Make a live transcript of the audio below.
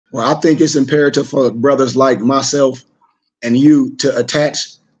Well, I think it's imperative for brothers like myself and you to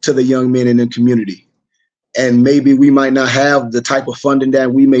attach to the young men in the community. And maybe we might not have the type of funding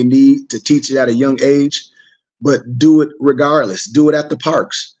that we may need to teach it at a young age, but do it regardless. Do it at the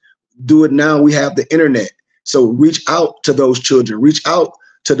parks. Do it now. We have the internet. So reach out to those children, reach out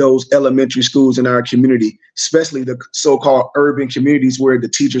to those elementary schools in our community, especially the so-called urban communities where the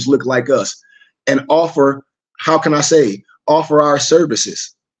teachers look like us, and offer, how can I say, offer our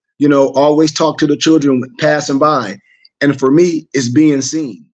services. You know, always talk to the children passing by. And for me, it's being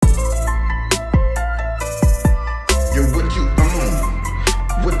seen. You're what you own.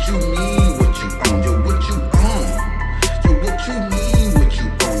 What you mean, what you own. You're what you own. You're what you mean, what you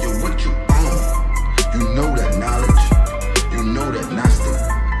own. You're what you own. You know that knowledge. You know that Gnostic.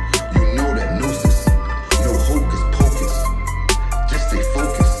 You know that Gnosis. No hocus pocus. Just stay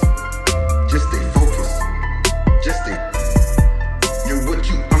focused. Just stay focused. Just stay. You're what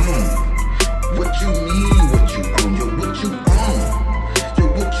you own. What you mean, what you own. You're what you own.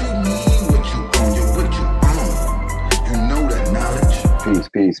 You're what you mean, what you own. You're what you own. You know that knowledge. Peace,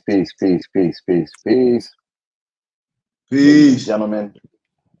 peace, peace, peace, peace, peace, peace. Ladies and Peace. gentlemen,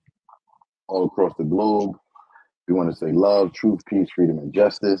 all across the globe, we want to say love, truth, peace, freedom, and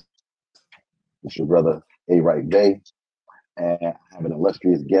justice. It's your brother, A. Wright Day, and I have an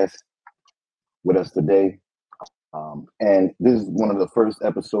illustrious guest with us today. And this is one of the first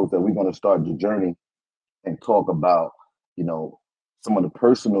episodes that we're going to start the journey and talk about, you know, some of the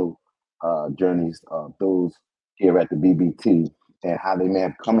personal journeys of those here at the BBT and how they may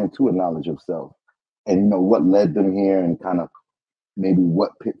have come into a knowledge of self and, you know, what led them here and kind of maybe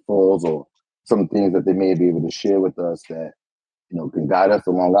what pitfalls or some things that they may be able to share with us that, you know, can guide us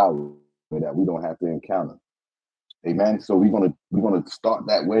along our way that we don't have to encounter. Amen. So we're gonna start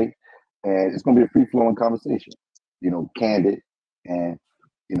that way, and it's gonna be a free flowing conversation, you know, candid, and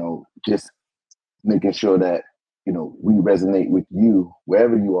you know, just making sure that, you know, we resonate with you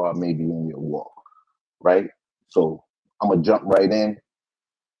wherever you are, maybe in your walk, right? So I'm gonna jump right in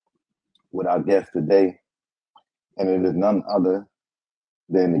with our guest today, and it is none other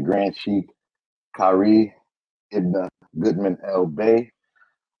than the Grand Sheikh Khary Ibna Goodman El Bey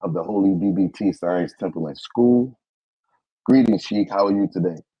of the Holy BBT Science Temple and School. Greetings, Sheikh. How are you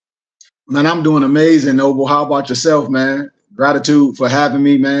today? Man, I'm doing amazing, Noble. How about yourself, man? Gratitude for having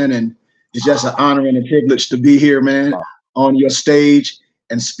me, man. And it's just an honor and a privilege to be here, man, on your stage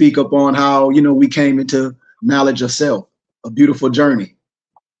and speak up on how, you know, we came into knowledge of self, a beautiful journey.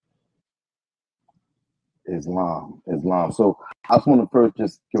 Islam. So I just want to first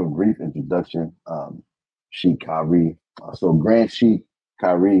just give a brief introduction. Sheikh Khary. So Grand Sheikh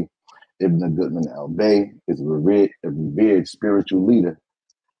Khary Ibn Goodman El Bey is a revered spiritual leader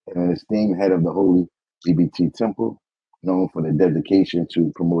and an esteemed head of the Holy BBT Temple, known for their dedication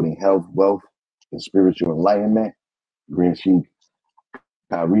to promoting health, wealth, and spiritual enlightenment. Grand Sheikh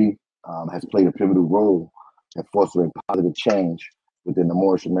Khary has played a pivotal role in fostering positive change within the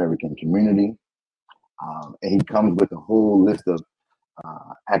Moorish American community. And he comes with a whole list of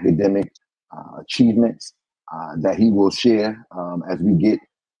academic achievements that he will share as we get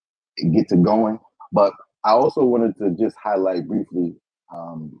to going. But I also wanted to just highlight briefly,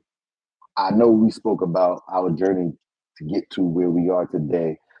 I know we spoke about our journey to get to where we are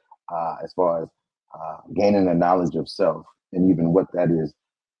today, as far as gaining a knowledge of self and even what that is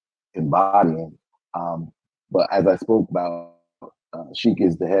embodying. But as I spoke about, Sheikh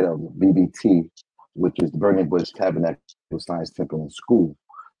is the head of BBT, which is the Burning Bush Tabernacle Science Temple and School.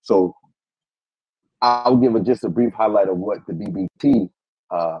 So I'll give just a brief highlight of what the BBT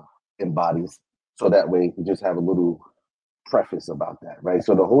embodies, so that way we just have a little preface about that, right?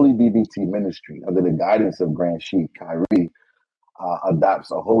 So the Holy BBT Ministry, under the guidance of Grand Sheikh Khary,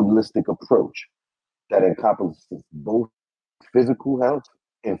 adopts a holistic approach that encompasses both physical health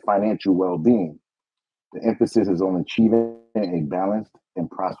and financial well-being. The emphasis is on achieving a balanced and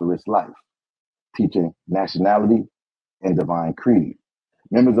prosperous life, teaching nationality and divine creed.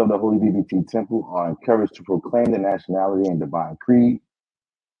 Members of the Holy BBT Temple are encouraged to proclaim the nationality and divine creed.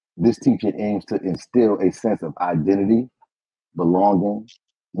 This teaching aims to instill a sense of identity, belonging,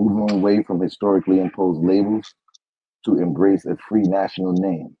 moving away from historically imposed labels to embrace a free national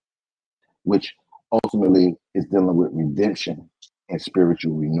name, which ultimately is dealing with redemption and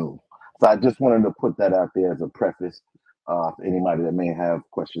spiritual renewal. So I just wanted to put that out there as a preface. For anybody that may have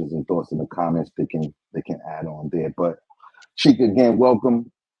questions and thoughts in the comments, they can add on there. But Sheikh, again,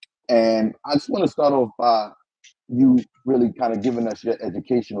 welcome. And I just want to start off by you really kind of giving us your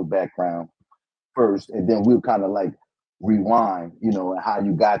educational background first, and then we'll kind of like rewind, you know, how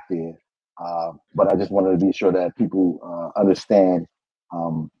you got there. But I just wanted to be sure that people understand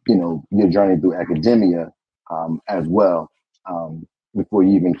you know, your journey through academia as well, before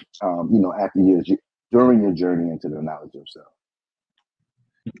you even, you know, during your journey into the knowledge of self.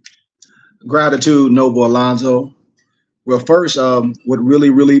 Gratitude, Noble Alonzo. Well, first, what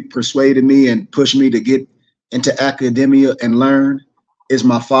really persuaded me and pushed me to get into academia and learn is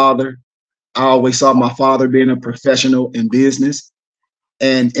my father. I always saw my father being a professional in business.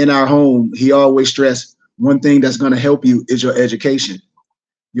 And in our home, he always stressed one thing that's going to help you is your education.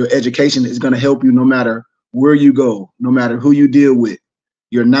 Your education is going to help you no matter where you go, no matter who you deal with.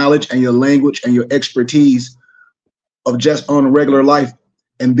 Your knowledge and your language and your expertise of just on regular life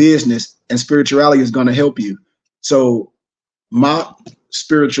and business and spirituality is going to help you. So my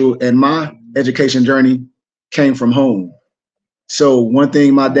spiritual and my education journey came from home. So one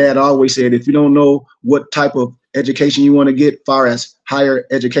thing my dad always said, if you don't know what type of education you want to get, far as higher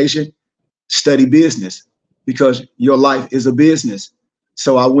education, study business because your life is a business.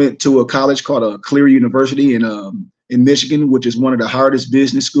 So I went to a college called Cleary University in Michigan, which is one of the hardest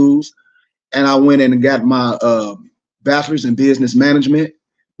business schools. And I went in and got my bachelor's in business management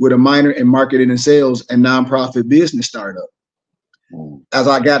with a minor in marketing and sales and nonprofit business startup. As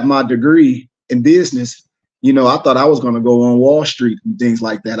I got my degree in business, you know, I thought I was going to go on Wall Street and things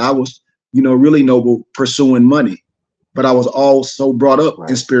like that. I was, you know, really noble pursuing money, but I was also brought up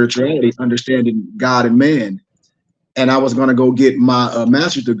in spirituality, understanding God and man. And I was going to go get my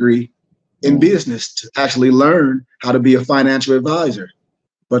master's degree in business to actually learn how to be a financial advisor.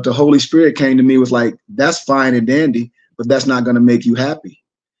 But the Holy Spirit came to me, was like, that's fine and dandy, but that's not going to make you happy.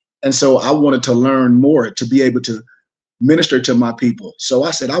 And so I wanted to learn more to be able to minister to my people. So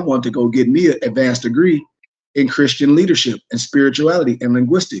I said, I want to go get me an advanced degree in Christian leadership and spirituality and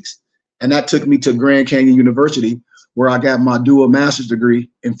linguistics. And that took me to Grand Canyon University, where I got my dual master's degree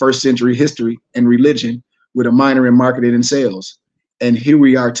in first century history and religion with a minor in marketing and sales. And here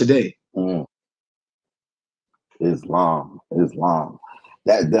we are today. Islam.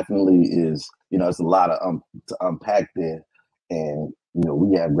 That definitely is, you know, it's a lot of to unpack there. And, you know,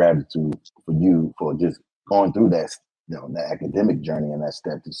 we have gratitude for you for just going through that, you know, that academic journey and that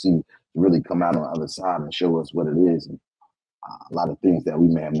step to really come out on the other side and show us what it is. And a lot of things that we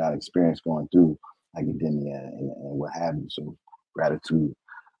may have not experienced going through academia and what have you. So gratitude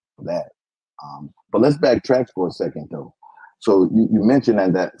for that. But let's backtrack for a second though. So you mentioned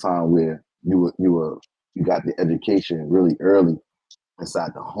at that time where you got the education really early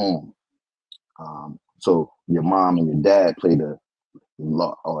inside the home. So your mom and your dad played a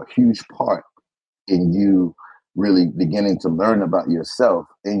huge part in you really beginning to learn about yourself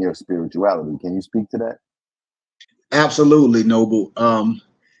and your spirituality. Can you speak to that? Absolutely, Noble.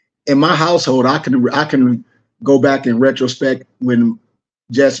 In my household, I can go back in retrospect when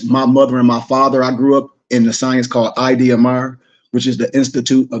just my mother and my father, I grew up in the science called IDMR, which is the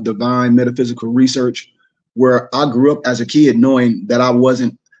Institute of Divine Metaphysical Research, where I grew up as a kid knowing that I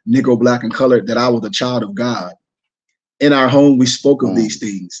wasn't Negro, Black, and colored, that I was a child of God. In our home, we spoke of these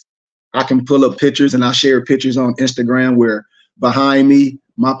things. I can pull up pictures, and I share pictures on Instagram where behind me,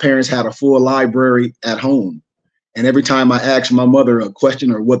 my parents had a full library at home. And every time I asked my mother a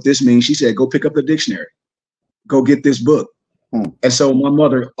question or what this means, she said, go pick up the dictionary, go get this book. And so my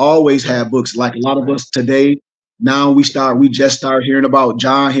mother always had books. Like a lot of us today, now we just start hearing about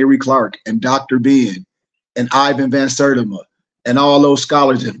John Henry Clark and Dr. Ben and Ivan Van Sertima and all those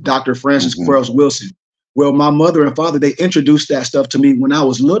scholars, Dr. Francis Wells Wilson. Well, my mother and father, they introduced that stuff to me when I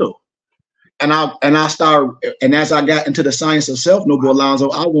was little. And as I got into the science of self, Noble Alonzo,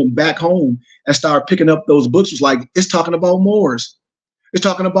 I went back home and started picking up those books. It was like, it's talking about Moors. It's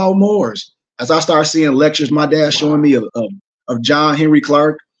talking about Moors. As I started seeing lectures, my dad showing me of John Henry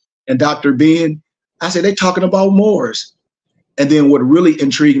Clark and Dr. Ben, I said, they talking about Moors. And then what really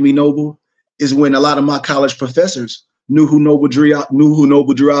intrigued me, Noble, is when a lot of my college professors knew who Noble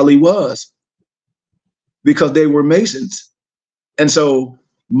Drew Ali was, because they were Masons. And so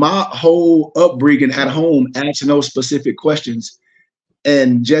my whole upbringing at home, asking those specific questions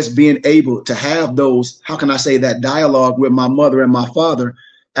and just being able to have those, how can I say, that dialogue with my mother and my father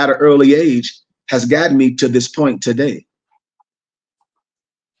at an early age has gotten me to this point today.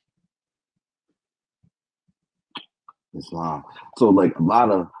 Islam. So like a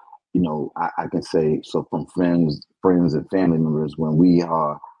lot of, you know, I can say, so from friends and family members, when we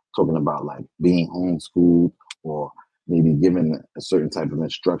are talking about like being homeschooled or maybe given a certain type of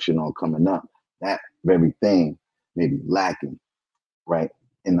instruction on coming up, that very thing may be lacking, right,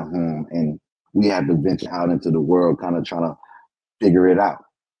 in the home. And we have to venture out into the world, kind of trying to figure it out,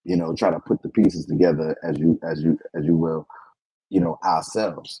 you know, try to put the pieces together as you will, you know,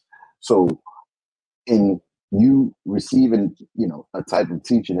 ourselves. So in you receiving, a type of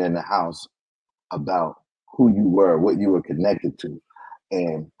teaching in the house about who you were, what you were connected to,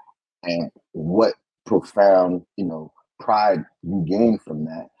 and what profound, pride you gained from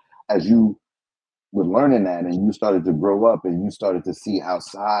that as you were learning that, and you started to grow up and you started to see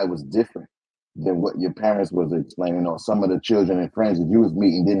outside was different than what your parents was explaining, or some of the children and friends that you was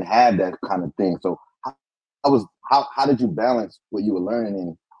meeting didn't have that kind of thing. So how did you balance what you were learning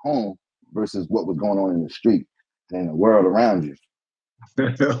in home versus what was going on in the street and in the world around you?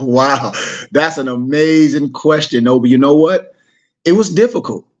 Wow, that's an amazing question, Obi. You know what? It was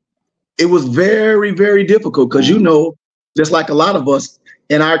difficult. It was very, very difficult because, just like a lot of us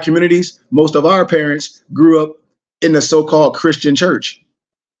in our communities, most of our parents grew up in the so-called Christian church.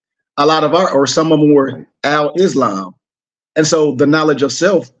 A lot of or some of them were al-Islam. And so the knowledge of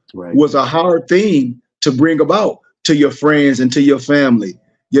self was a hard thing to bring about to your friends and to your family.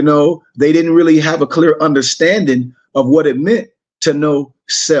 They didn't really have a clear understanding of what it meant to know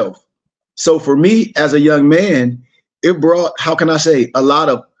self. So for me as a young man, it brought, how can I say,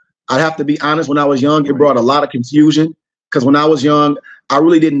 I have to be honest, when I was young, it brought a lot of confusion, because when I was young, I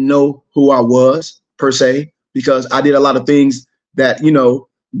really didn't know who I was per se, because I did a lot of things that,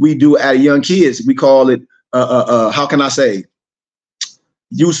 we do as young kids. We call it, how can I say,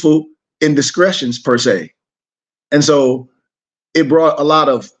 useful indiscretions per se. And so it brought a lot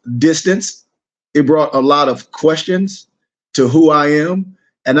of distance. It brought a lot of questions to who I am,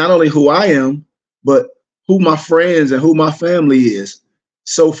 and not only who I am, but who my friends and who my family is.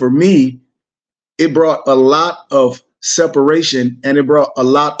 So for me, it brought a lot of separation, and it brought a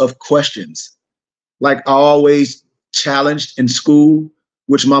lot of questions. Like I always challenged in school,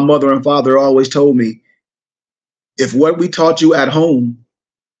 which my mother and father always told me, if what we taught you at home,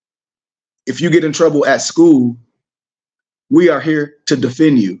 if you get in trouble at school, we are here to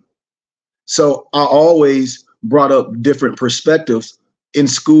defend you. So I always brought up different perspectives in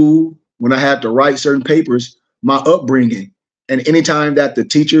school when I had to write certain papers, my upbringing. And anytime that the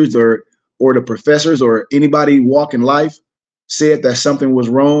teachers or the professors or anybody walking life said that something was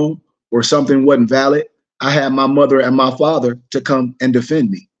wrong or something wasn't valid, I had my mother and my father to come and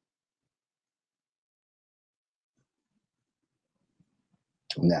defend me.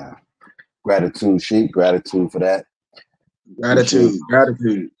 Nah, gratitude, Sheikh. Gratitude for that. Gratitude.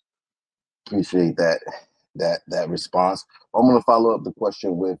 Appreciate that response. I'm going to follow up the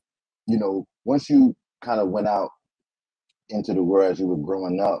question with, once you kind of went out into the world as you were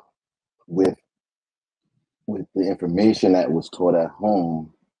growing up with the information that was taught at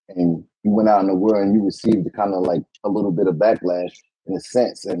home, and you went out in the world and you received kind of like a little bit of backlash in a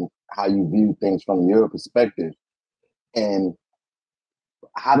sense, and how you view things from your perspective. And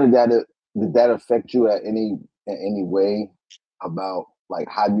how did that affect you in any way about like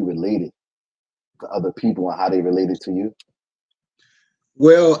how you related to other people and how they related to you?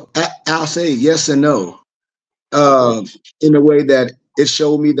 Well, I'll say yes and no. In a way that it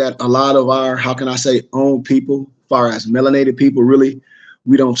showed me that a lot of our, how can I say, own people, as far as melanated people, really,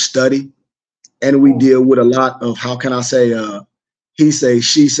 we don't study, and we deal with a lot of, how can I say, he say,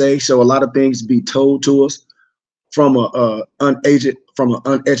 she say. So a lot of things be told to us from an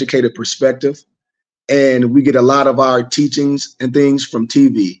uneducated perspective, and we get a lot of our teachings and things from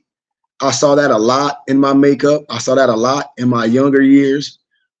TV. I saw that a lot in my makeup. I saw that a lot in my younger years,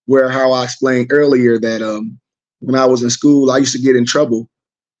 where, how I explained earlier that when I was in school, I used to get in trouble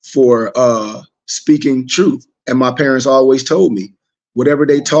for speaking truth. And my parents always told me, whatever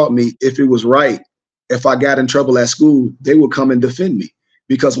they taught me, if it was right, if I got in trouble at school, they would come and defend me,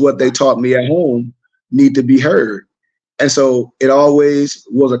 because what they taught me at home need to be heard. And so it always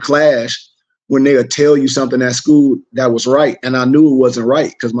was a clash when they would tell you something at school that was right, and I knew it wasn't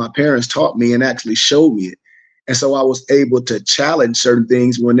right because my parents taught me and actually showed me it. And so I was able to challenge certain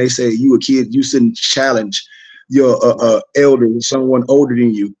things. When they say you a kid, you shouldn't challenge your elder, someone older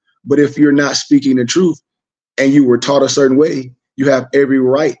than you. But if you're not speaking the truth and you were taught a certain way, you have every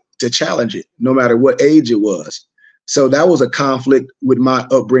right to challenge it, no matter what age it was. So that was a conflict with my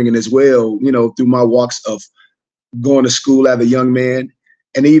upbringing as well, through my walks of going to school as a young man,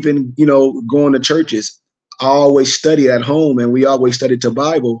 and even, going to churches. I always studied at home, and we always studied the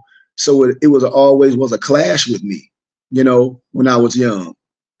Bible. So it was always was a clash with me, when I was young.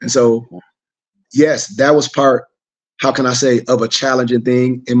 And so, yes, that was part, how can I say, of a challenging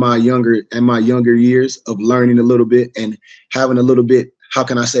thing in my younger years of learning a little bit and having a little bit, how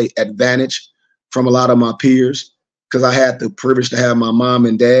can I say, advantage from a lot of my peers, because I had the privilege to have my mom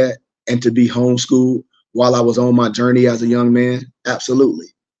and dad and to be homeschooled while I was on my journey as a young man. Absolutely.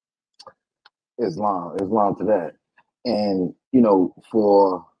 Islam to that. And,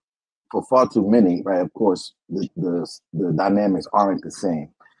 for for far too many, right? Of course, the dynamics aren't the same,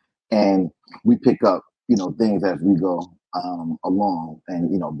 and we pick up, things as we go along,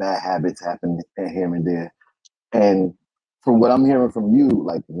 and bad habits happen here and there. And from what I'm hearing from you,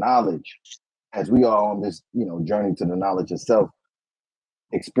 like knowledge, as we are on this, journey to the knowledge itself,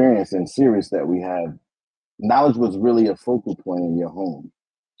 experience and series that we have, knowledge was really a focal point in your home.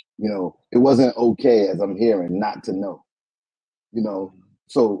 It wasn't okay, as I'm hearing, not to know.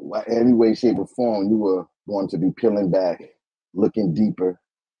 So any way, shape, or form, you were going to be peeling back, looking deeper,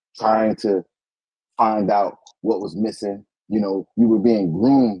 trying to find out what was missing. You were being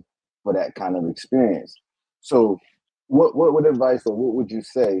groomed for that kind of experience. So what advice, or what would you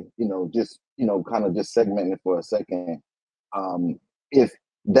say, just, kind of just segmenting it for a second, if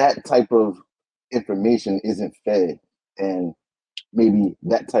that type of information isn't fed, and maybe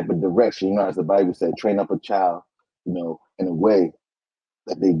that type of direction, as the Bible said, train up a child, in a way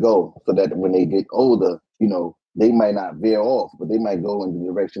that they go, so that when they get older, they might not veer off, but they might go in the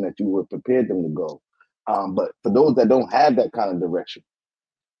direction that you would prepare them to go. But for those that don't have that kind of direction,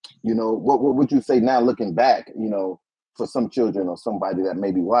 what would you say now, looking back, for some children or somebody that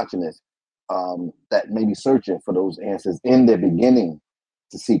may be watching this, that may be searching for those answers in their beginning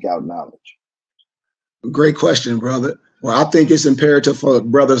to seek out knowledge? Great question, brother. Well, I think it's imperative for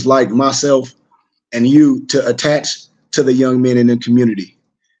brothers like myself and you to attach to the young men in the community.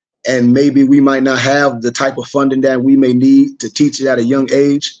 And maybe we might not have the type of funding that we may need to teach it at a young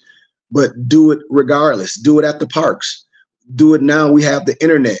age, but do it regardless. Do it at the parks. Do it now. We have the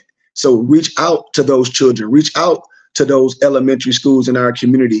internet. So reach out to those children, reach out to those elementary schools in our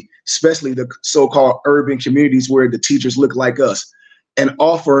community, especially the so-called urban communities where the teachers look like us, and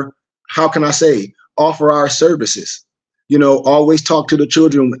offer, how can I say, offer our services. Always talk to the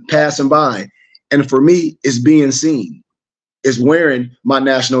children passing by. And for me, it's being seen. It's wearing my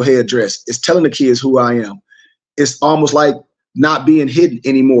national headdress. It's telling the kids who I am. It's almost like not being hidden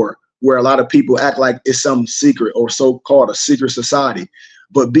anymore, where a lot of people act like it's some secret or so-called a secret society,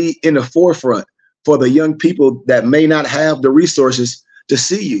 but be in the forefront for the young people that may not have the resources to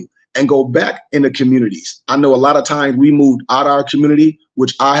see you, and go back in the communities. I know a lot of times we moved out of our community,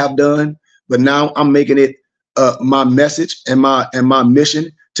 which I have done, but now I'm making it my message and my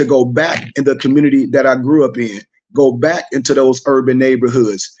mission to go back in the community that I grew up in, go back into those urban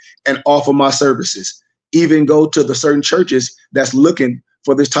neighborhoods and offer my services, even go to the certain churches that's looking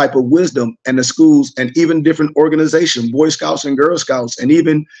for this type of wisdom, and the schools, and even different organizations, Boy Scouts and Girl Scouts, and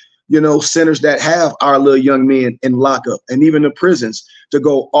even, centers that have our little young men in lockup, and even the prisons, to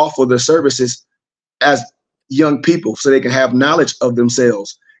go offer the services as young people so they can have knowledge of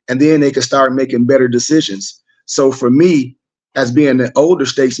themselves, and then they can start making better decisions. So for me, as being an older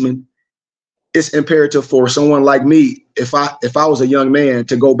statesman, it's imperative for someone like me, if I was a young man,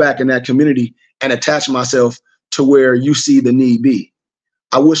 to go back in that community and attach myself to where you see the need be.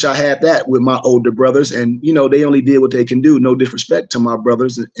 I wish I had that with my older brothers, and they only did what they can do. No disrespect to my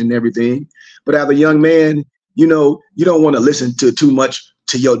brothers and everything, but as a young man, you don't want to listen to too much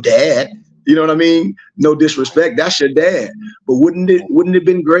to your dad. You know what I mean? No disrespect, that's your dad. But wouldn't it have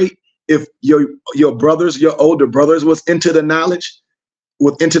been great if your brothers, your older brothers, was into the knowledge,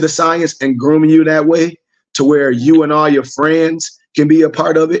 was into the science, and grooming you that way, to where you and all your friends can be a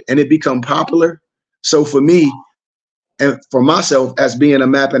part of it and it become popular? So for me, and for myself, as being a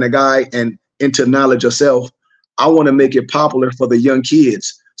map and a guy and into knowledge of self, I want to make it popular for the young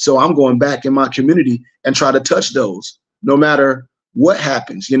kids. So I'm going back in my community and try to touch those, no matter what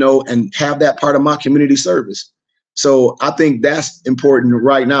happens, and have that part of my community service. So I think that's important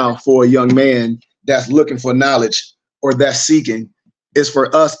right now for a young man that's looking for knowledge, or that's seeking, is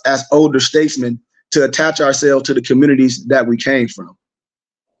for us as older statesmen to attach ourselves to the communities that we came from.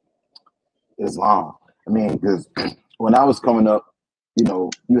 Islam. I mean, because when I was coming up, you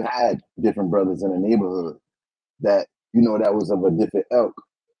had different brothers in the neighborhood that, that was of a different ilk,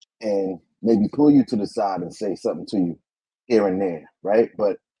 and maybe pull you to the side and say something to you here and there, right?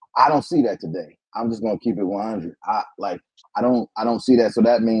 But I don't see that today. I'm just gonna keep it 100. I don't see that. So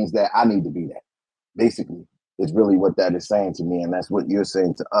that means that I need to be that. Basically, is really what that is saying to me, and that's what you're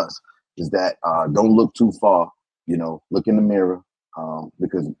saying to us. Is that don't look too far. Look in the mirror,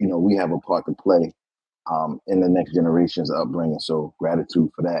 because we have a part to play in the next generation's upbringing. So gratitude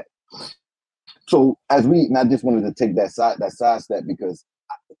for that. So as and I just wanted to take that side step, because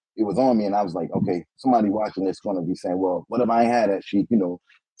it was on me, and I was like, okay, somebody watching this going to be saying, well, what if I ain't had that, Sheikh?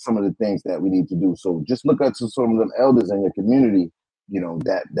 Some of the things that we need to do. So just look up to some of them elders in your community,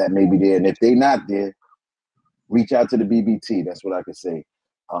 that may be there. And if they not there, reach out to the BBT. That's what I could say.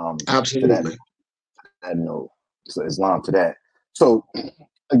 Absolutely. To that note. So Islam to that. So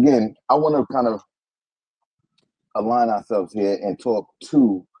again, I want to kind of align ourselves here and talk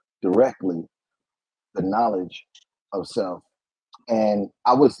to directly the knowledge of self. And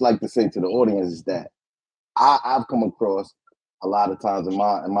I would like to say to the audience is that I've come across a lot of times in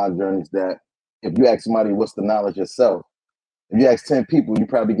my journeys that if you ask somebody what's the knowledge of self, if you ask 10 people, you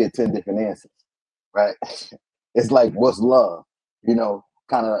probably get 10 different answers, right? It's like what's love, you know,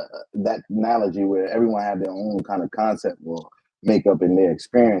 kind of that analogy where everyone had their own kind of concept or makeup in their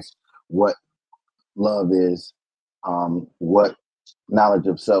experience, what love is, what knowledge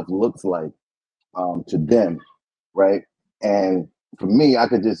of self looks like to them, right? And for me, I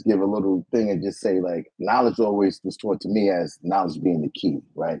could just give a little thing and just say like knowledge always was taught to me as knowledge being the key,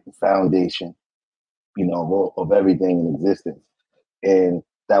 right? The foundation, you know, of everything in existence. And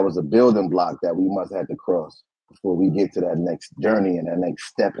that was a building block that we must have to cross before we get to that next journey and that next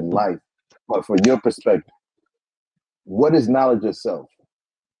step in life. But from your perspective, what is knowledge of self?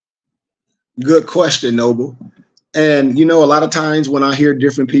 Good question, Noble. And, you know, a lot of times when I hear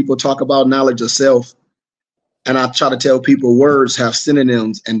different people talk about knowledge of self, and I try to tell people words have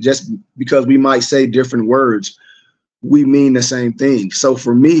synonyms, and just because we might say different words, we mean the same thing. So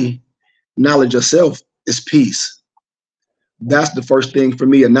for me, knowledge of self is peace. That's the first thing for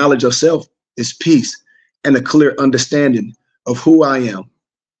me. A knowledge of self is peace and a clear understanding of who I am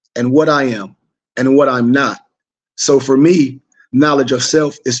and what I am and what I'm not. So for me, knowledge of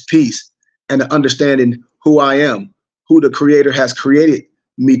self is peace and understanding who I am, who the Creator has created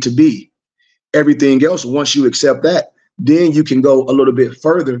me to be. Everything else, once you accept that, then you can go a little bit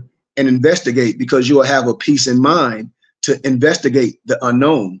further and investigate, because you will have a peace in mind to investigate the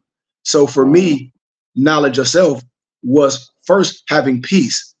unknown. So for me, knowledge of self was first having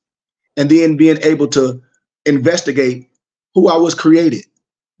peace and then being able to investigate who I was created.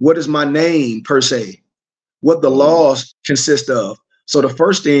 What is my name per se? What the laws consist of. So the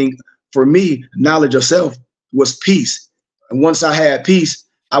first thing for me, knowledge of self, was peace. And once I had peace,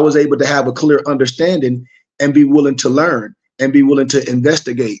 I was able to have a clear understanding and be willing to learn and be willing to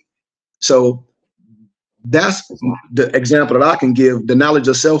investigate. So that's the example that I can give. The knowledge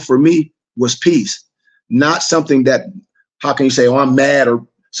of self for me was peace, not something that, how can you say, oh, I'm mad or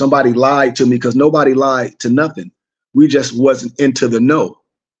somebody lied to me, because nobody lied to nothing. We just wasn't into the know.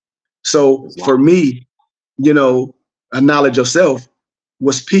 So for me, you know, a knowledge of self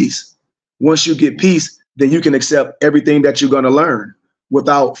was peace. Once you get peace, then you can accept everything that you're going to learn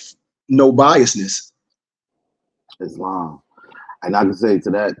without no biasness. Islam. And I can say to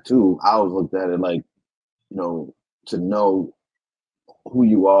that too, I always looked at it like, you know, to know who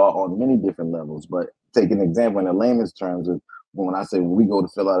you are on many different levels. But take an example in the layman's terms of when I say when we go to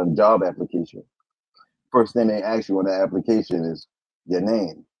fill out a job application, first thing they ask you on the application is your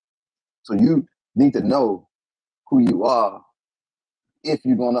name. So you need to know who you are if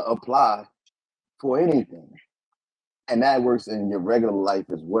you're going to apply for anything. And that works in your regular life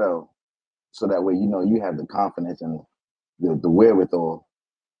as well. So that way, you know, you have the confidence and the wherewithal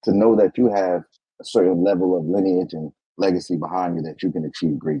to know that you have a certain level of lineage and legacy behind you that you can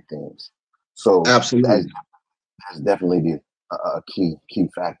achieve great things. So absolutely, that's definitely a key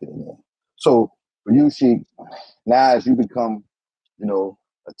factor in there. So for you, Sheikh, now as you become, you know,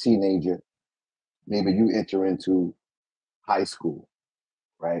 a teenager, maybe you enter into high school,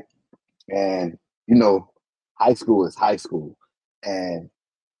 right? And, you know, high school is high school. And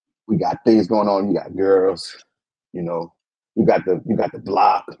we got things going on. You got girls, you know, you got the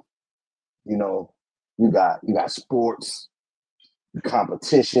block, you know, you got sports,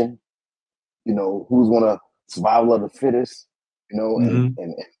 competition, you know, who's gonna survival of the fittest, you know,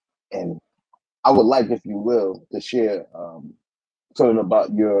 and I would like, if you will, to share something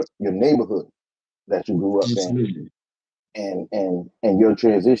about your neighborhood that you grew up in and your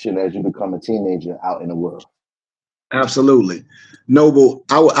transition as you become a teenager out in the world. Absolutely. Noble,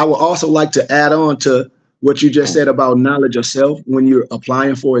 I would also like to add on to what you just said about knowledge of self when you're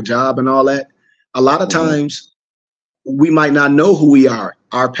applying for a job and all that. A lot of times we might not know who we are.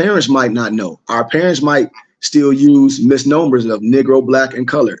 Our parents might not know. Our parents might still use misnomers of Negro, Black, and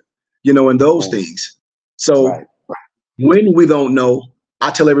colored, you know, and those things. So when we don't know, I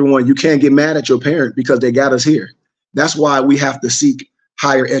tell everyone, you can't get mad at your parent because they got us here. That's why we have to seek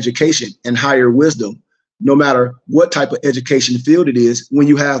higher education and higher wisdom, no matter what type of education field it is, when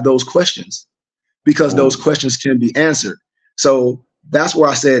you have those questions, because those questions can be answered. So that's where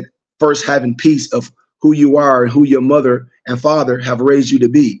I said, first having peace of who you are and who your mother and father have raised you to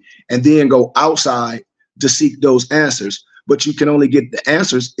be, and then go outside to seek those answers. But you can only get the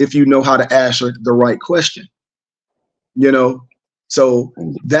answers if you know how to answer the right question, you know? So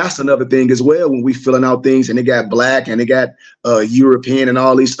that's another thing as well. When we filling out things and they got Black and they got European and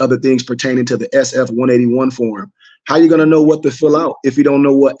all these other things pertaining to the SF 181 form, how you going to know what to fill out if you don't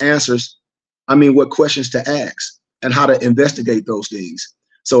know what answers, what questions to ask and how to investigate those things?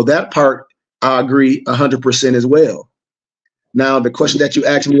 So that part, I agree 100% as well. Now, the question that you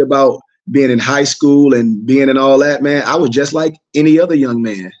asked me about being in high school and being in all that, man, I was just like any other young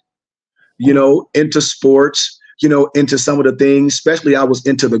man, into sports, into some of the things, especially I was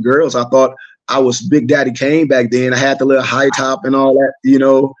into the girls. I thought I was Big Daddy Kane back then. I had the little high top and all that,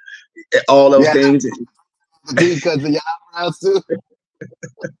 all those things. Because of your eyebrows too.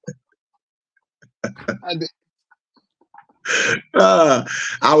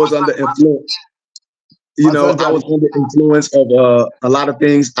 I was under influence. I was under influence of a lot of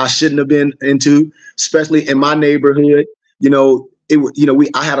things I shouldn't have been into, especially in my neighborhood.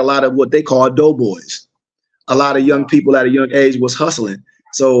 I had a lot of what they call doughboys. A lot of young people at a young age was hustling.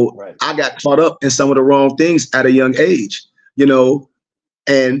 So I got caught up in some of the wrong things at a young age,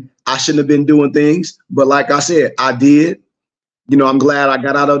 and I shouldn't have been doing things. But like I said, I did. I'm glad I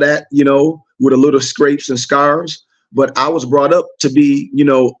got out of that, with a little scrapes and scars. But I was brought up to be,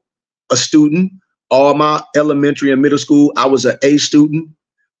 a student. All my elementary and middle school, I was an A student,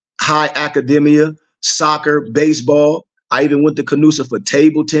 high academia, soccer, baseball. I even went to Canusa for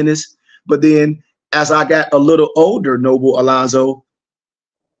table tennis. But then as I got a little older, Noble Alonzo,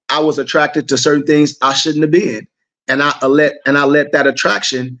 I was attracted to certain things I shouldn't have been. And I let that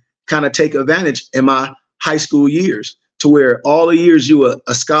attraction kind of take advantage in my high school years, to where all the years you were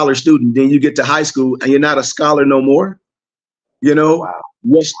a scholar student, then you get to high school and you're not a scholar no more.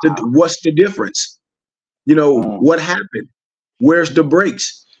 What's the difference? What happened? Where's the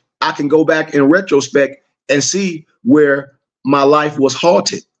breaks? I can go back in retrospect and see where my life was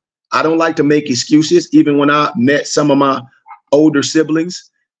halted. I don't like to make excuses. Even when I met some of my older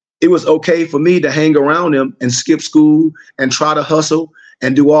siblings, it was okay for me to hang around them and skip school and try to hustle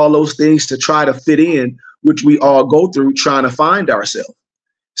and do all those things to try to fit in, which we all go through trying to find ourselves.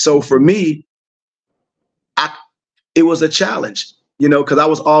 So for me, it was a challenge, because I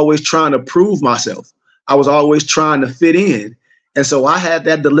was always trying to prove myself. I was always trying to fit in. And so I had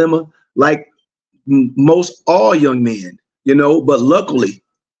that dilemma like most all young men, but luckily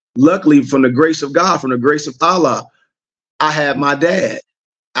from the grace of God, from the grace of Allah, I had my dad,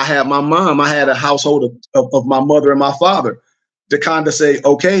 I had my mom, I had a household of my mother and my father to kind of say,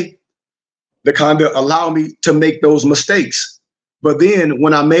 okay, to kind of allow me to make those mistakes. But then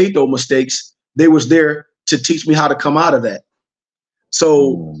when I made those mistakes, they was there to teach me how to come out of that.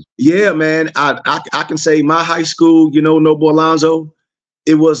 So yeah, man, I can say my high school, Noble Alonzo,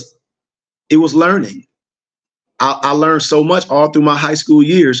 it was learning. I learned so much all through my high school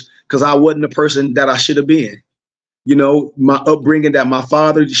years because I wasn't the person that I should have been. My upbringing that my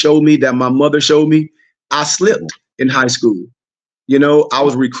father showed me, that my mother showed me, I slipped in high school. I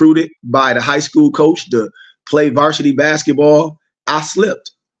was recruited by the high school coach to play varsity basketball. I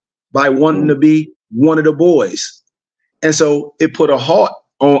slipped by wanting to be one of the boys. And so it put a halt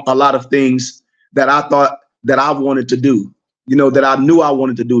on a lot of things that I thought that I wanted to do, that I knew I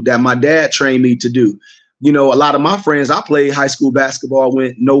wanted to do, that my dad trained me to do. A lot of my friends, I played high school basketball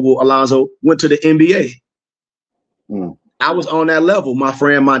when Noble Alonzo went to the NBA. I was on that level. My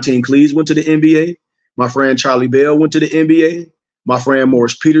friend Montaine Cleese went to the NBA. My friend Charlie Bell went to the NBA. My friend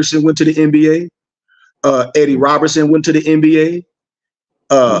Morris Peterson went to the NBA. Eddie Robertson went to the NBA.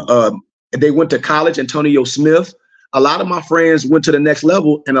 They went to college. Antonio Smith. A lot of my friends went to the next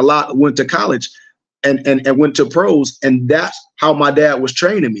level, and a lot went to college and went to pros. And that's how my dad was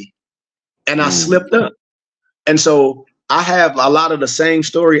training me. And I slipped up. And so I have a lot of the same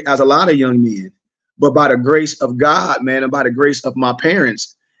story as a lot of young men. But by the grace of God, man, and by the grace of my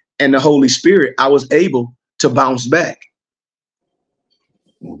parents and the Holy Spirit, I was able to bounce back.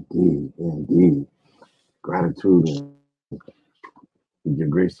 Indeed. Gratitude and your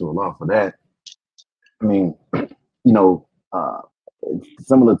grace to Allah for that. I mean, it's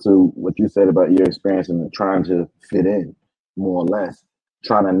similar to what you said about your experience and trying to fit in, more or less,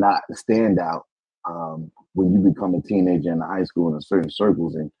 trying to not stand out when you become a teenager in high school in certain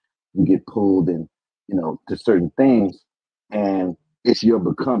circles and you get pulled in, to certain things, and it's your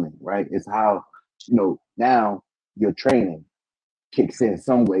becoming, right? It's how, now your training kicks in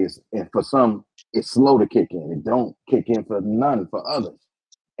some ways, and for some, it's slow to kick in. It don't kick in for none for others.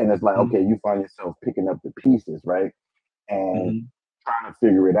 And it's like, okay, you find yourself picking up the pieces, right? And trying to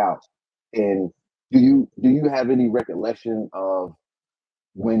figure it out. And do you have any recollection of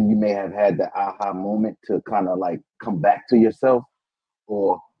when you may have had the aha moment to kind of like come back to yourself?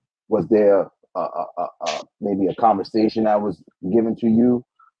 Or was there maybe a conversation that was given to you,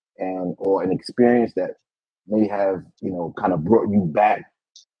 or an experience that may have, kind of brought you back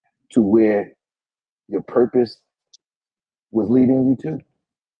to where your purpose was leading you to?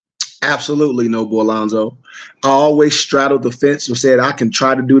 Absolutely, Noble Alonzo. I always straddled the fence and said I can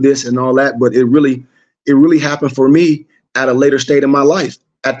try to do this and all that, but it really happened for me at a later state in my life,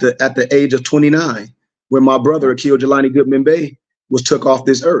 at the age of 29, when my brother Akil Jelani Goodman Bey was took off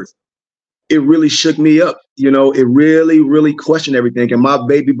this earth. It really shook me up. It really questioned everything. And my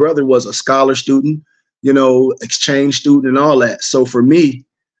baby brother was a scholar student, exchange student and all that. So for me,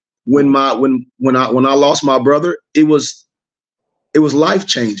 when I lost my brother, it was life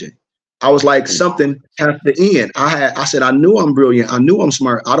changing. I was like, something has to end. I said, I knew I'm brilliant. I knew I'm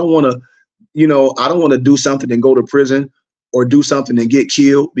smart. I don't want to do something and go to prison or do something and get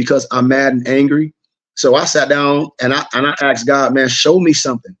killed because I'm mad and angry. So I sat down and I asked God, man, show me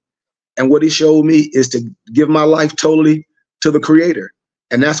something. And what he showed me is to give my life totally to the Creator.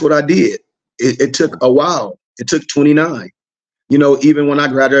 And that's what I did. It took a while. It took 29. Even when I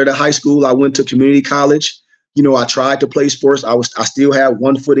graduated high school, I went to community college. I tried to play sports. I still had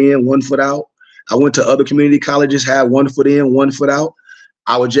 1 foot in, 1 foot out. I went to other community colleges, had 1 foot in, 1 foot out.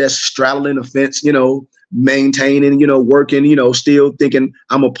 I was just straddling the fence, maintaining, working, still thinking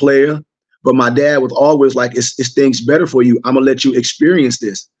I'm a player. But my dad was always like, it's things better for you. I'm gonna let you experience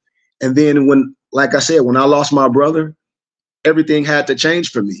this. And then when I lost my brother, everything had to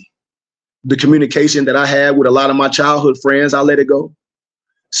change for me. The communication that I had with a lot of my childhood friends, I let it go.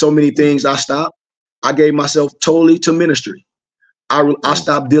 So many things I stopped. I gave myself totally to ministry. I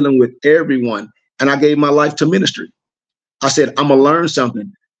stopped dealing with everyone and I gave my life to ministry. I said, I'm gonna learn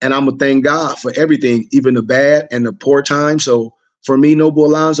something and I'm gonna thank God for everything, even the bad and the poor times. So for me, Noble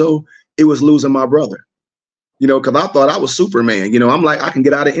Alonzo, it was losing my brother, because I thought I was Superman. I'm like, I can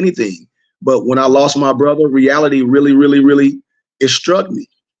get out of anything. But when I lost my brother, reality really, it struck me,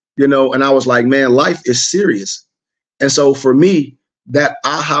 and I was like, man, life is serious. And so for me, that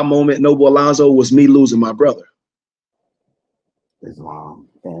aha moment, Noble Alonzo, was me losing my brother. Islam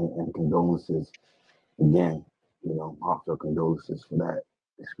and condolences again, heartfelt condolences for that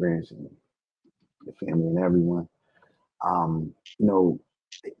experience and the family and everyone.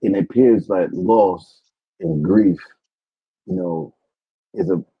 It appears like loss and grief, is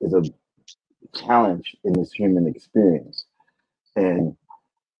a challenge in this human experience, and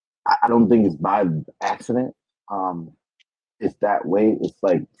I don't think it's by accident. It's that way. It's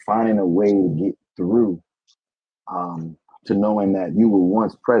like finding a way to get through to knowing that you were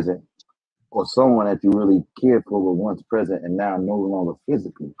once present, or someone that you really cared for were once present and now no longer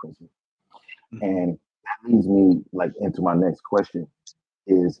physically present. Mm-hmm. And that leads me into my next question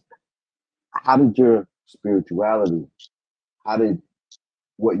is, how did your spirituality, how did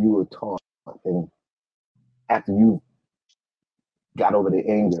what you were taught, and after you got over the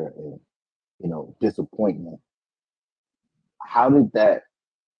anger and disappointment, how did that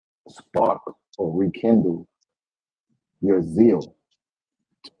spark or rekindle your zeal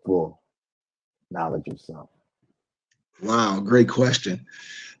for knowledge of self? Wow, great question.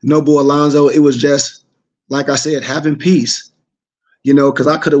 Noble Alonzo, it was just, like I said, having peace, because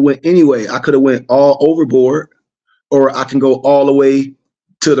I could have went anyway. I could have went all overboard, or I can go all the way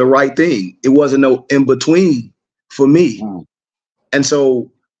to the right thing. It wasn't no in between for me. Mm. And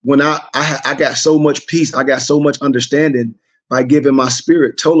so when I got so much peace, I got so much understanding by giving my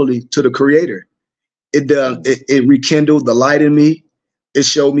spirit totally to the Creator. It rekindled the light in me. It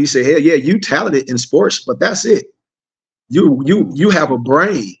showed me, say, hey, yeah, you talented in sports, but that's it. You have a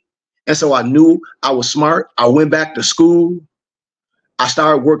brain. And so I knew I was smart. I went back to school. I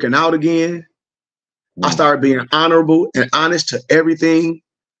started working out again. I started being honorable and honest to everything.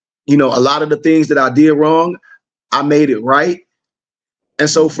 A lot of the things that I did wrong, I made it right. And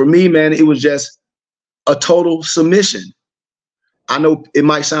so for me, man, it was just a total submission. I know it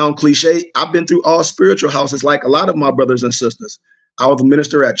might sound cliche. I've been through all spiritual houses like a lot of my brothers and sisters. I was a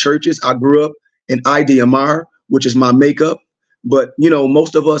minister at churches. I grew up in IDMR, which is my makeup. But,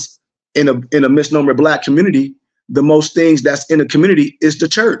 most of us in a misnomer Black community, the most things that's in the community is the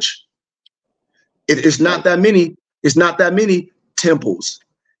church. It's not that many. It's not that many temples.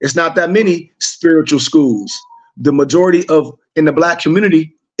 It's not that many spiritual schools. The majority in the Black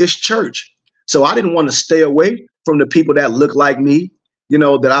community is church. So I didn't want to stay away from the people that look like me,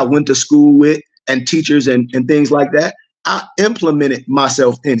 that I went to school with, and teachers and things like that. I implemented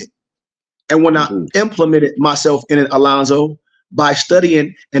myself in it. And when I implemented myself in it, Alonzo, by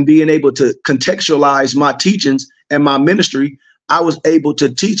studying and being able to contextualize my teachings and my ministry, I was able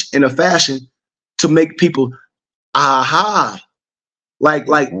to teach in a fashion to make people, aha,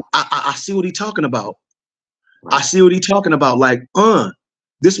 I see what he's talking about. I see what he's talking about. Like,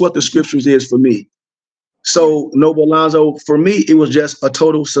 this is what the scriptures is for me. So, Noble Alonzo, for me, it was just a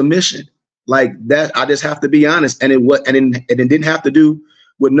total submission. Like that, I just have to be honest. And it didn't have to do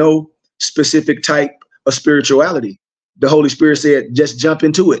with no specific type of spirituality. The Holy Spirit said, just jump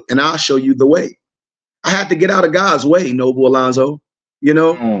into it and I'll show you the way. I had to get out of God's way, Noble Alonzo. You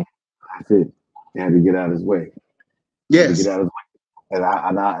know? That's it. You had to get out of his way. Yes. Get out of his way.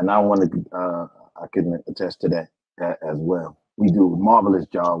 And I want to I can attest to that as well. We do a marvelous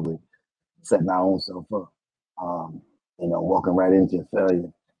job with setting our own self up. Walking right into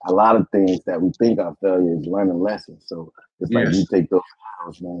failure. A lot of things that we think are failure is learning lessons. So it's like you take those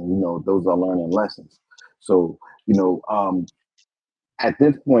hours, man, those are learning lessons. So, at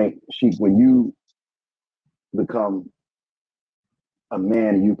this point, Sheikh, when you become a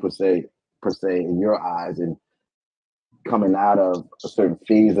man, you per se in your eyes, and coming out of a certain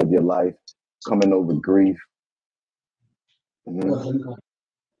phase of your life, coming over grief.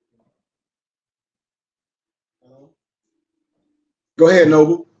 Go ahead,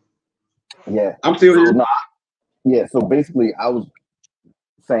 Noble. Yeah, I'm still here. So basically, I was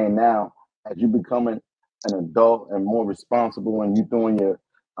saying now, as you becoming an adult and more responsible, and you doing your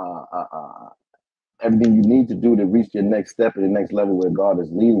everything you need to do to reach your next step and the next level where God is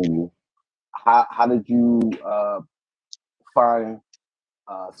leading you, how did you find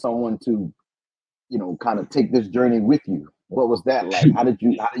someone to kind of take this journey with you? What was that like? How did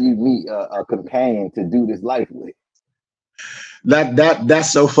you meet a companion to do this life with?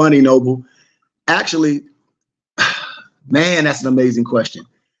 That's so funny, Noble. Actually, man, that's an amazing question.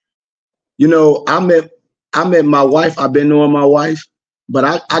 I met my wife. I've been knowing my wife, but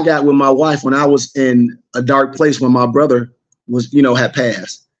I got with my wife when I was in a dark place when my brother was, had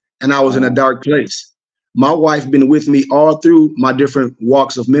passed, and I was in a dark place. My wife been with me all through my different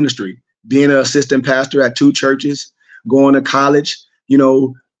walks of ministry, being an assistant pastor at 2 churches, going to college,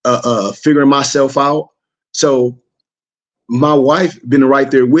 figuring myself out. So my wife been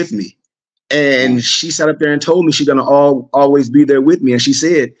right there with me. And she sat up there and told me she's going to always be there with me. And she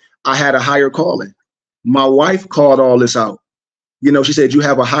said, I had a higher calling. My wife called all this out. She said, you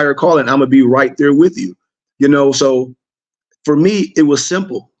have a higher calling. I'm going to be right there with you. So for me, it was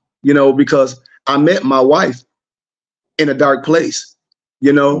simple, because I met my wife in a dark place.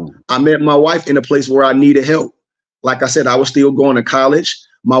 I met my wife in a place where I needed help. Like I said, I was still going to college.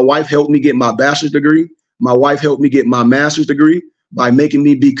 My wife helped me get my bachelor's degree. My wife helped me get my master's degree by making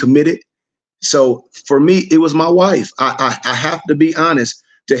me be committed. So for me, it was my wife. I have to be honest,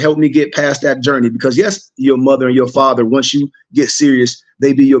 to help me get past that journey, because yes, your mother and your father, once you get serious,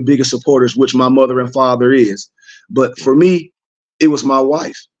 they be your biggest supporters, which my mother and father is. But for me, it was my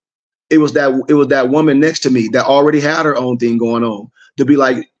wife. It was that woman next to me that already had her own thing going on, to be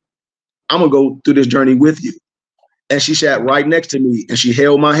like, I'm gonna go through this journey with you. And she sat right next to me and she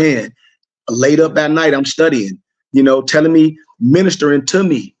held my hand. Late up at night, I'm studying, telling me, ministering to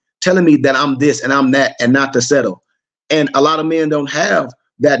me, telling me that I'm this and I'm that and not to settle. And a lot of men don't have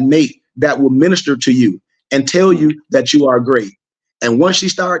that mate that will minister to you and tell you that you are great. And once she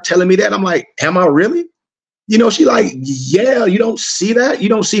started telling me that, I'm like, am I really? She like, yeah, you don't see that. You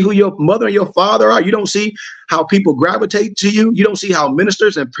don't see who your mother and your father are. You don't see how people gravitate to you. You don't see how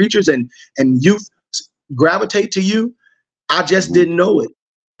ministers and preachers and youth gravitate to you. I just didn't know it.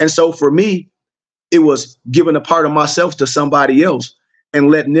 And so for me, it was giving a part of myself to somebody else and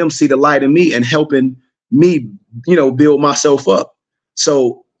letting them see the light in me and helping me, build myself up.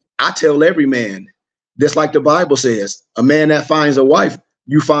 So I tell every man, just like the Bible says, a man that finds a wife,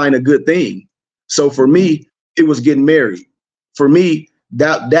 you find a good thing. So for me, it was getting married. For me,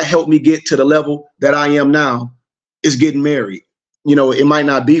 that helped me get to the level that I am now, is getting married. It might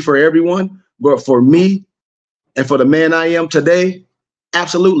not be for everyone, but for me and for the man I am today,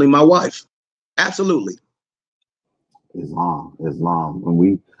 absolutely my wife. Absolutely. Islam. When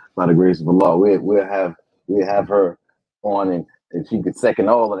we, by the grace of Allah, we'll have her on, and she could second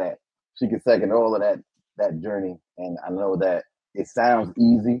all of that. She could second all of that journey. And I know that it sounds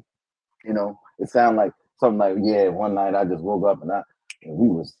easy, it sounds like something like, yeah, one night I just woke up and we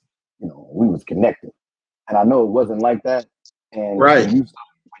was connected. And I know it wasn't like that. And right.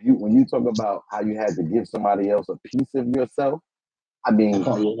 When you talk about how you had to give somebody else a piece of yourself, I mean,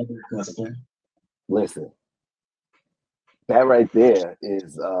 listen, that right there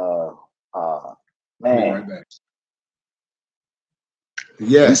is man. Right.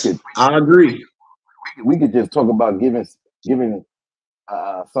 Yes, I agree. We could just talk about giving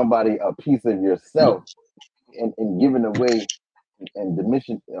somebody a piece of yourself and giving away and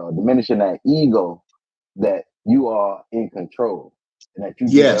diminishing that ego that you are in control. and that you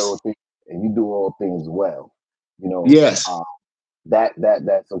do Yes. all things and you do all things well. You know, Yes.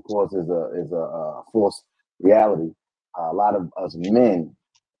 That's of course is a false reality. A lot of us men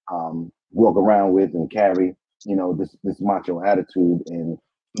walk around with and carry, you know, this macho attitude, and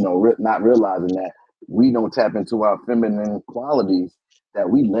you know, not realizing that we don't tap into our feminine qualities, that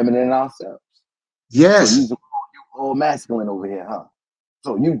we limiting ourselves. So Yes. you all masculine over here, huh?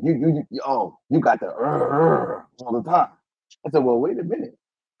 So you got the all the time. I said, well, wait a minute,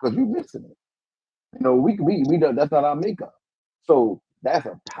 because you missing it. You know, we don't, that's not our makeup. So that's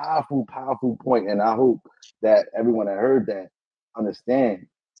a powerful, powerful point, and I hope that everyone that heard that understand,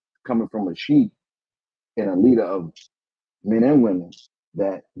 coming from a sheik and a leader of men and women,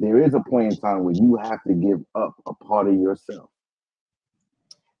 that there is a point in time where you have to give up a part of yourself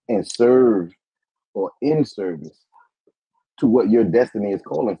and serve or in service to what your destiny is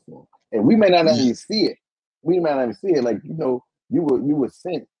calling for. And we may not even see it. We may not even see it. Like, you know, you were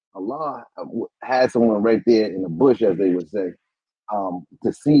sent. Allah had someone right there in the bush, as they would say,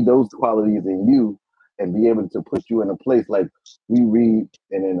 to see those qualities in you and be able to put you in a place like we read,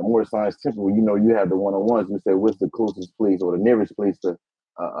 and in the More Science Temple, you know, you have the one-on-ones. We say, what's the closest place or the nearest place to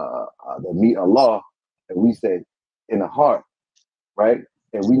meet Allah? And we say, in the heart, right?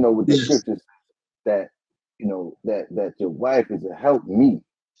 And we know what the scriptures, that, you know, that your wife is a help me.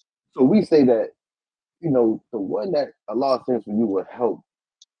 So we say that, you know, the one that Allah sends for you will help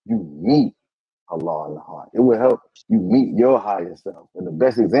you meet Allah in the heart. It will help you meet your higher self and the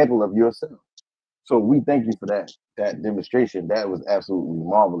best example of yourself. So we thank you for that demonstration. That was absolutely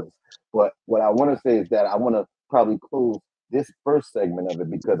marvelous. But what I want to say is that I want to probably close this first segment of it,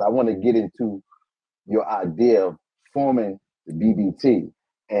 because I want to get into your idea of forming the BBT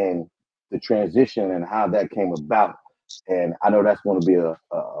and the transition and how that came about. And I know that's going to be a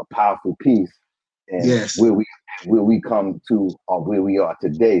powerful piece, and where we come to, or where we are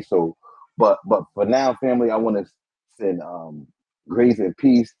today. So, but for now, family, I want to send grace and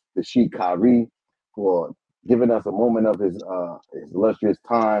peace to Sheikh Khary for giving us a moment of his illustrious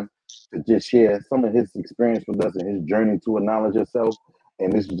time to just share some of his experience with us and his journey to a knowledge of self.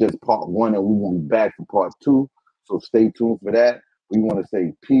 And this is just part one, and we will be back for part two. So stay tuned for that. We want to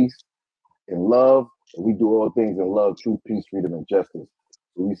say peace and love. And we do all things in love, truth, peace, freedom, and justice.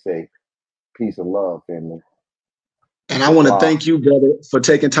 So we say peace and love, family. And I want to thank you, brother, for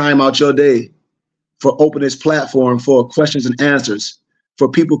taking time out your day, for opening this platform for questions and answers, for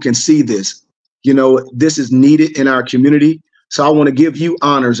people can see this. You know, this is needed in our community. So I want to give you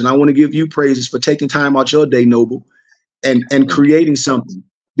honors and I want to give you praises for taking time out your day, Noble, and creating something,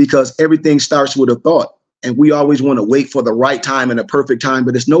 because everything starts with a thought. And we always want to wait for the right time and a perfect time,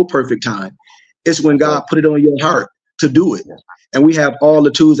 but it's no perfect time. It's when God put it on your heart to do it. And we have all the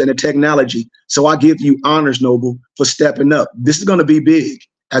tools and the technology. So I give you honors, Noble, for stepping up. This is going to be big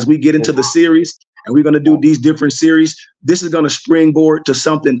as we get into the series, and we're going to do these different series. This is going to springboard to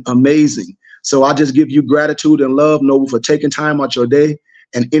something amazing. So I just give you gratitude and love, Noble, for taking time out your day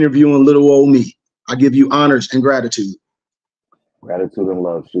and interviewing little old me. I give you honors and gratitude. Gratitude and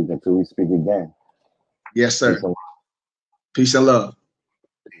love, Sheikh, until we speak again. Yes, sir. Peace and love.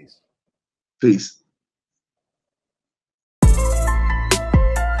 Peace. Peace.